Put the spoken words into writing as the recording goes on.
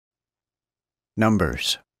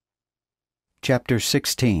Numbers chapter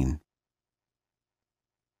 16.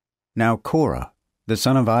 Now Korah, the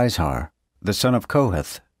son of Izhar, the son of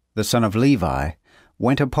Kohath, the son of Levi,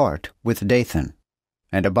 went apart with Dathan,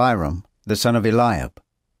 and Abiram, the son of Eliab,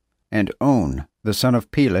 and On, the son of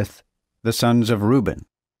Peleth, the sons of Reuben.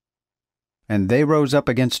 And they rose up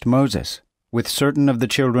against Moses, with certain of the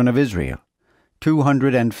children of Israel,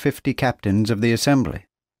 250 captains of the assembly,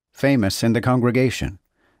 famous in the congregation,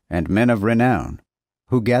 and men of renown,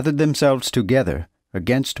 who gathered themselves together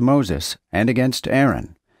against Moses and against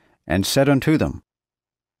Aaron, and said unto them,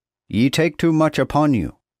 Ye take too much upon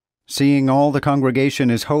you, seeing all the congregation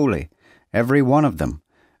is holy, every one of them,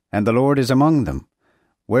 and the Lord is among them.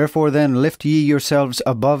 Wherefore then lift ye yourselves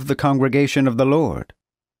above the congregation of the Lord?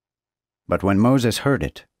 But when Moses heard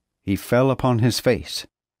it, he fell upon his face,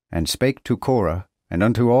 and spake to Korah and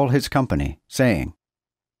unto all his company, saying,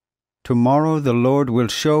 Tomorrow the Lord will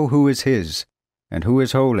show who is his, and who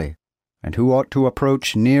is holy, and who ought to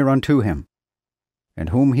approach near unto him. And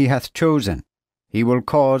whom he hath chosen, he will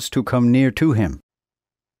cause to come near to him.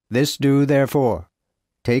 This do therefore,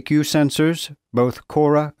 take you censers, both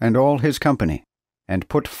Korah and all his company, and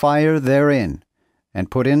put fire therein, and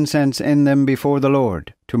put incense in them before the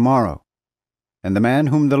Lord tomorrow. And the man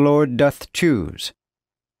whom the Lord doth choose,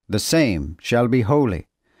 the same shall be holy.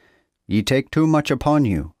 Ye take too much upon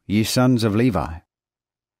you, ye sons of Levi.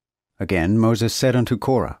 Again Moses said unto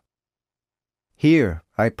Korah, Hear,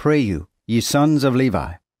 I pray you, ye sons of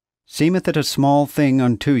Levi, seemeth it a small thing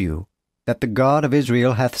unto you, that the God of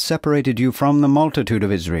Israel hath separated you from the multitude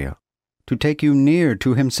of Israel, to take you near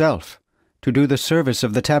to himself, to do the service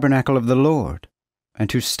of the tabernacle of the Lord, and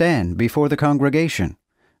to stand before the congregation,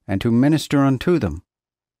 and to minister unto them.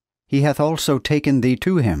 He hath also taken thee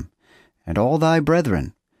to him, and all thy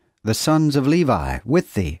brethren, the sons of Levi,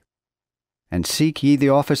 with thee. And seek ye the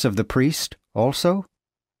office of the priest also?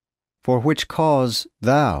 For which cause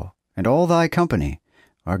thou and all thy company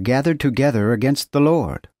are gathered together against the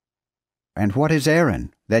Lord. And what is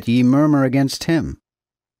Aaron, that ye murmur against him?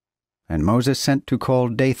 And Moses sent to call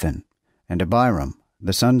Dathan and Abiram,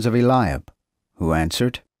 the sons of Eliab, who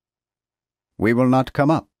answered, We will not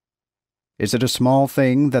come up. Is it a small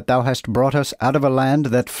thing that thou hast brought us out of a land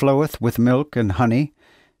that floweth with milk and honey,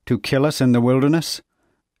 to kill us in the wilderness,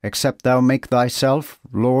 except thou make thyself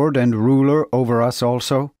Lord and ruler over us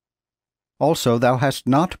also? Also thou hast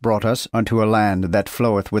not brought us unto a land that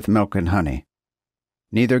floweth with milk and honey,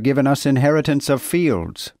 neither given us inheritance of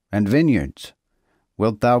fields and vineyards.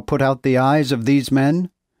 Wilt thou put out the eyes of these men?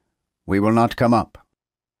 We will not come up.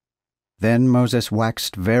 Then Moses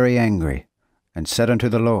waxed very angry, and said unto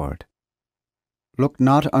the Lord, Look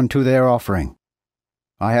not unto their offering.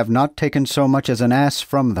 I have not taken so much as an ass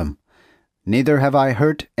from them, neither have I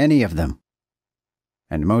hurt any of them.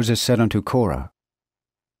 And Moses said unto Korah,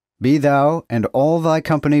 Be thou and all thy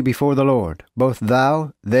company before the Lord, both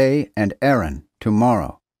thou, they, and Aaron,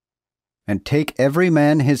 tomorrow. And take every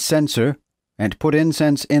man his censer, and put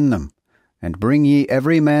incense in them, and bring ye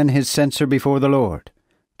every man his censer before the Lord,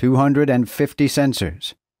 250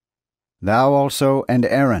 censers. Thou also and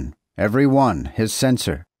Aaron, every one his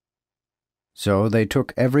censer. So they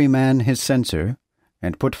took every man his censer,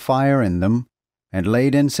 and put fire in them, and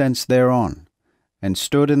laid incense thereon, and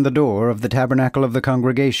stood in the door of the tabernacle of the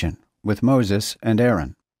congregation, with Moses and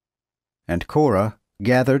Aaron. And Korah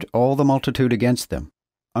gathered all the multitude against them,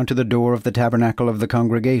 unto the door of the tabernacle of the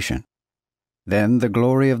congregation. Then the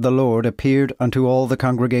glory of the Lord appeared unto all the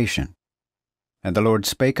congregation. And the Lord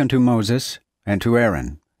spake unto Moses and to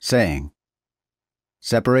Aaron, saying,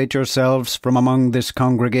 Separate yourselves from among this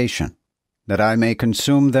congregation, that I may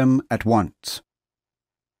consume them at once.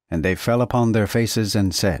 And they fell upon their faces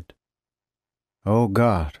and said, O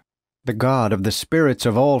God, the God of the spirits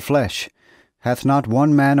of all flesh, hath not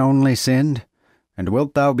one man only sinned? And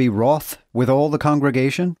wilt thou be wroth with all the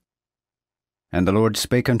congregation? And the Lord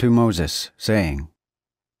spake unto Moses, saying,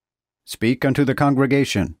 Speak unto the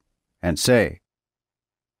congregation, and say,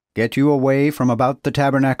 Get you away from about the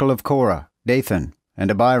tabernacle of Korah, Dathan,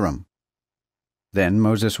 and Abiram. Then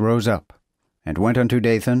Moses rose up, and went unto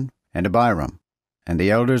Dathan and Abiram, and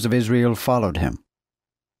the elders of Israel followed him.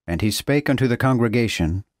 And he spake unto the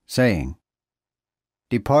congregation, saying,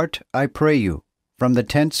 Depart, I pray you, from the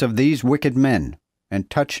tents of these wicked men, and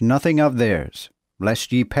touch nothing of theirs,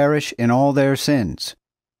 lest ye perish in all their sins.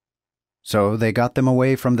 So they got them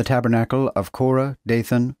away from the tabernacle of Korah,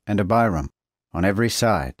 Dathan, and Abiram, on every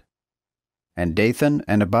side. And Dathan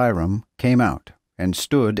and Abiram came out, and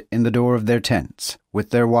stood in the door of their tents,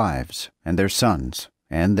 with their wives, and their sons,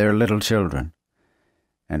 and their little children.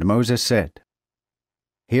 And Moses said,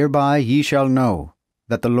 Hereby ye shall know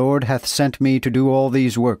that the Lord hath sent me to do all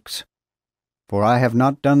these works, for I have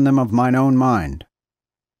not done them of mine own mind.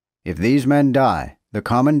 If these men die the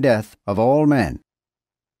common death of all men,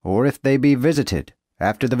 or if they be visited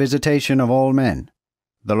after the visitation of all men,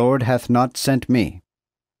 the Lord hath not sent me.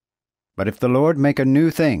 But if the Lord make a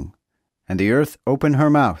new thing, and the earth open her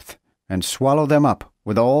mouth, and swallow them up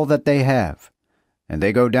with all that they have, and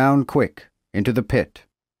they go down quick into the pit,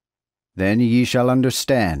 then ye shall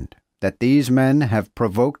understand that these men have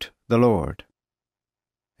provoked the Lord.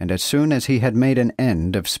 And as soon as he had made an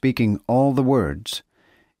end of speaking all the words,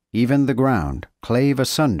 even the ground clave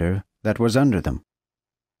asunder that was under them.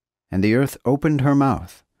 And the earth opened her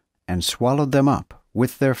mouth, and swallowed them up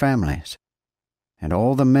with their families, and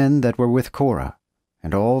all the men that were with Korah,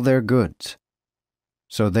 and all their goods.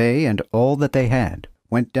 So they and all that they had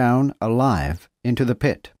went down alive into the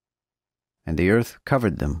pit, and the earth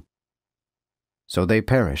covered them. So they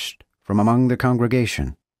perished from among the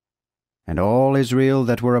congregation, and all Israel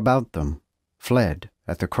that were about them fled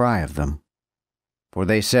at the cry of them. For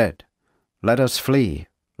they said, Let us flee,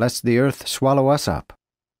 lest the earth swallow us up.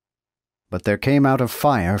 But there came out a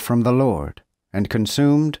fire from the Lord, and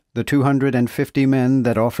consumed the 250 men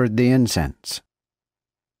that offered the incense.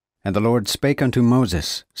 And the Lord spake unto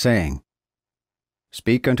Moses, saying,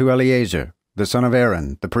 Speak unto Eleazar, the son of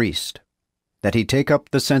Aaron, the priest, that he take up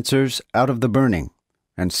the censers out of the burning,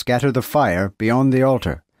 and scatter the fire beyond the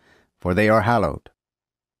altar, for they are hallowed.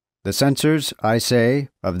 The censers, I say,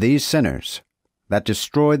 of these sinners, that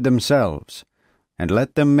destroyed themselves, and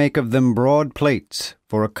let them make of them broad plates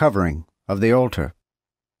for a covering of the altar.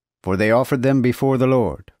 For they offered them before the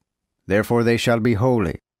Lord, therefore they shall be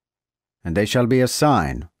holy, and they shall be a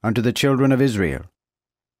sign unto the children of Israel.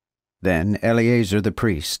 Then Eleazar the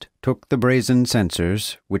priest took the brazen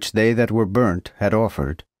censers, which they that were burnt had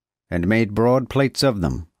offered, and made broad plates of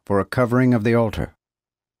them for a covering of the altar.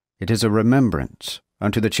 It is a remembrance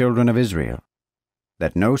unto the children of Israel,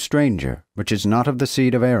 that no stranger, which is not of the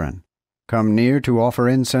seed of Aaron, come near to offer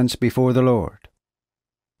incense before the Lord,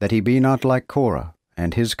 that he be not like Korah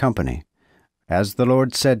and his company, as the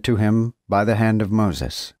Lord said to him by the hand of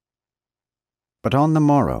Moses. But on the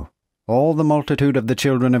morrow all the multitude of the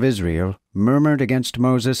children of Israel murmured against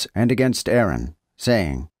Moses and against Aaron,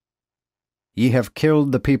 saying, Ye have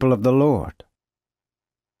killed the people of the Lord.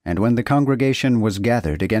 And when the congregation was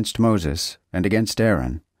gathered against Moses and against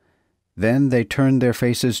Aaron, then they turned their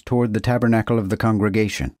faces toward the tabernacle of the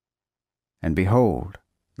congregation. And behold,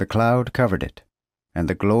 the cloud covered it, and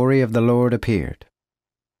the glory of the Lord appeared.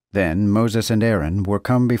 Then Moses and Aaron were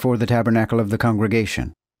come before the tabernacle of the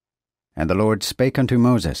congregation. And the Lord spake unto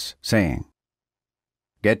Moses, saying,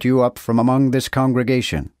 Get you up from among this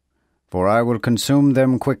congregation, for I will consume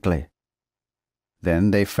them quickly.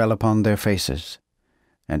 Then they fell upon their faces.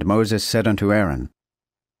 And Moses said unto Aaron,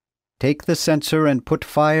 Take the censer, and put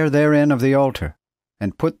fire therein of the altar,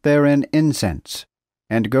 and put therein incense,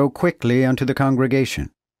 and go quickly unto the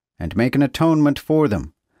congregation, and make an atonement for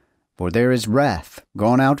them, for there is wrath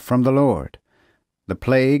gone out from the Lord. The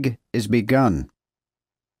plague is begun.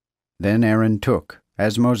 Then Aaron took,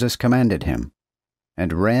 as Moses commanded him,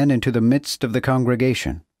 and ran into the midst of the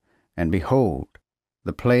congregation, and behold,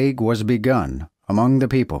 the plague was begun among the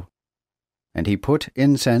people. And he put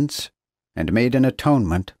incense, and made an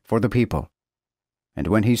atonement for the people. And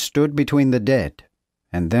when he stood between the dead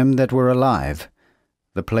and them that were alive,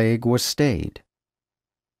 the plague was stayed.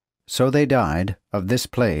 So they died of this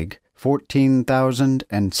plague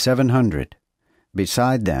 14,700,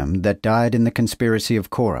 beside them that died in the conspiracy of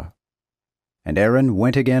Korah. And Aaron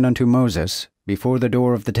went again unto Moses before the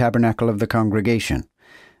door of the tabernacle of the congregation,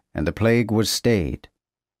 and the plague was stayed,